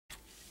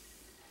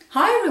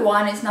Hi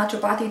everyone, it's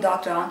naturopathy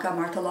Dr.Anca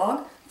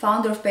Martalog,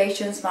 founder of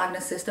Patience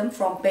Magnet System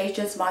from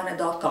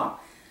patienceMagnet.com.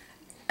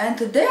 And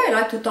today I'd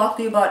like to talk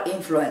to you about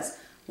influence.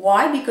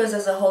 Why? Because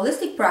as a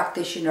holistic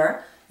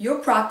practitioner, your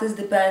practice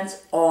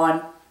depends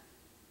on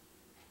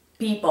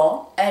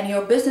people and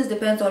your business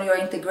depends on your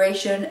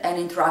integration and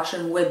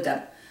interaction with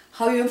them.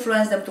 How you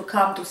influence them to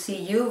come to see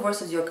you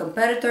versus your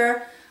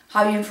competitor,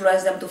 how you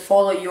influence them to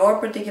follow your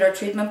particular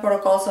treatment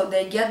protocol so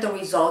they get the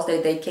results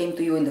that they came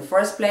to you in the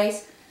first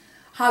place,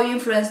 how you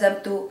influence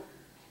them to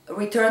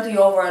return to you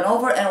over and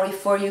over and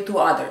refer you to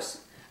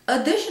others.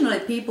 Additionally,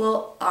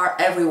 people are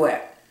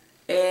everywhere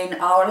in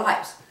our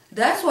lives.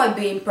 That's why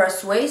being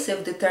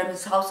persuasive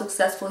determines how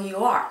successful you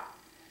are,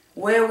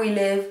 where we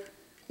live,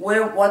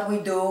 what we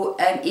do,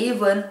 and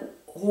even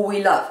who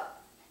we love.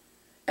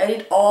 And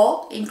it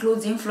all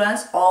includes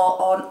influence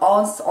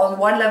on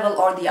one level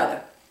or the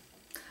other.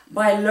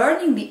 By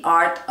learning the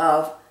art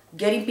of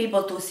getting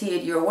people to see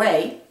it your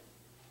way,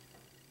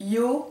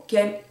 you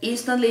can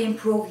instantly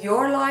improve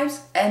your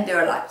lives and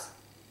their lives.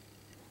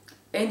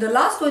 In the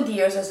last 20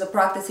 years as a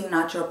practicing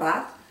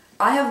naturopath,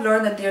 I have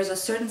learned that there's a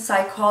certain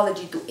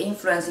psychology to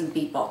influencing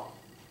people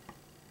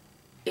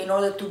in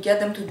order to get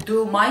them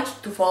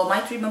to follow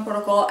my treatment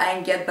protocol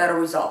and get better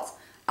results.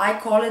 I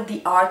call it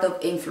the art of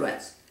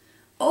influence.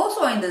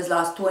 Also in these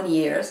last 20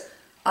 years,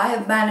 I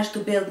have managed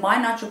to build my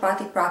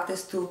naturopathic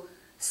practice to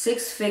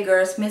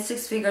mid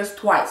six figures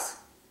twice.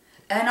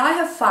 And I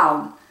have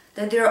found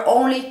that there are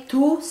only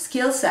two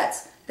skill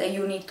sets that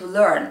you need to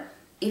learn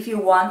if you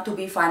want to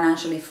be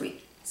financially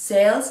free: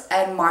 sales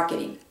and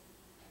marketing.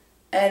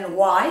 And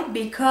why?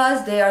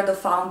 Because they are the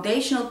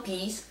foundational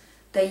piece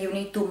that you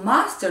need to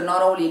master,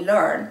 not only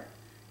learn,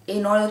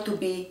 in order to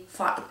be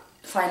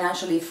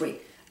financially free.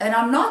 And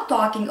I'm not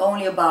talking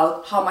only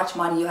about how much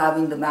money you have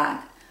in the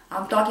bank.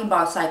 I'm talking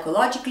about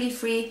psychologically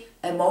free,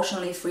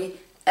 emotionally free,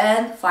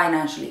 and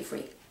financially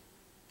free.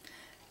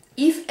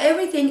 If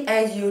everything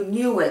as you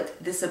knew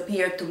it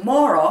disappeared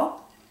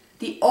tomorrow,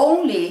 the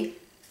only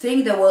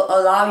thing that will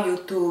allow you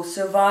to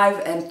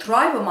survive and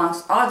thrive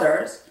amongst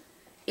others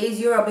is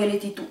your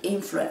ability to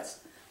influence.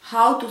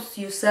 How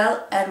you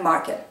sell and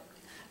market.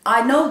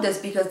 I know this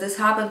because this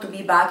happened to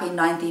me back in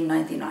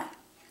 1999.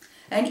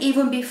 And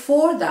even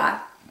before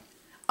that,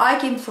 I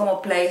came from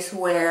a place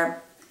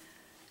where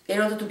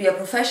in order to be a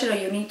professional,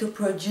 you need to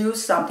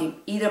produce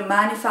something, either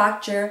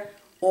manufacture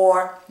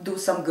or do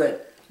some good,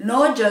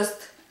 not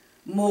just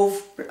move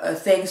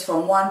things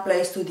from one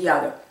place to the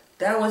other.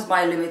 That was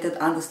my limited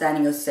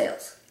understanding of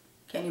sales.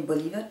 Can you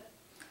believe it?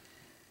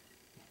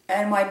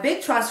 And my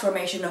big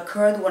transformation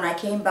occurred when I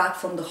came back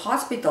from the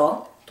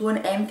hospital to an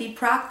empty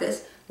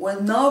practice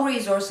with no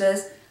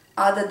resources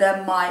other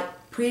than my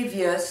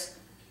previous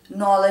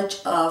knowledge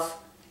of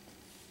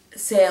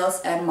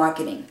sales and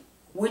marketing,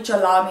 which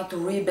allowed me to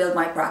rebuild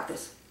my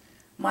practice.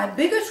 My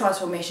bigger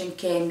transformation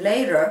came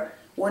later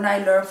when I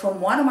learned from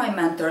one of my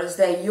mentors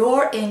that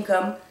your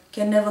income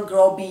can never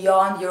grow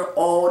beyond your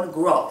own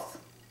growth.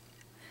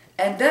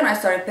 And then I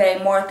started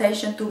paying more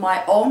attention to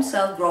my own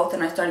self-growth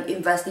and I started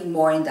investing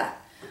more in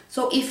that.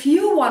 So if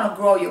you want to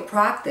grow your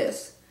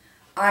practice,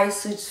 I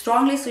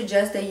strongly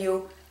suggest that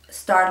you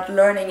start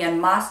learning and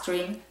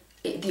mastering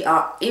the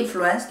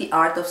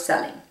art of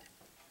selling.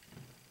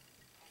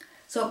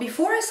 So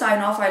before I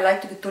sign off, I'd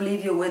like to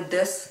leave you with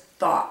this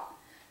thought.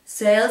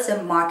 Sales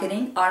and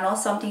marketing are not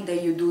something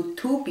that you do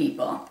to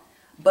people,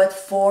 but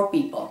for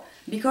people.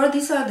 Because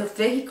these are the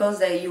vehicles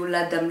that you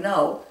let them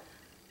know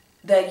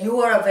that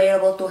you are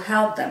available to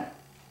help them.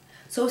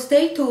 So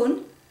stay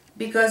tuned,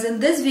 because in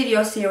this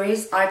video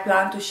series, I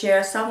plan to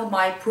share some of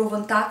my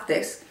proven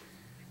tactics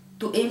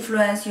to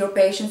influence your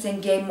patients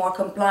and gain more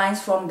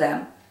compliance from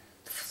them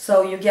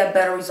so you get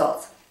better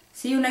results.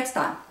 See you next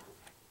time.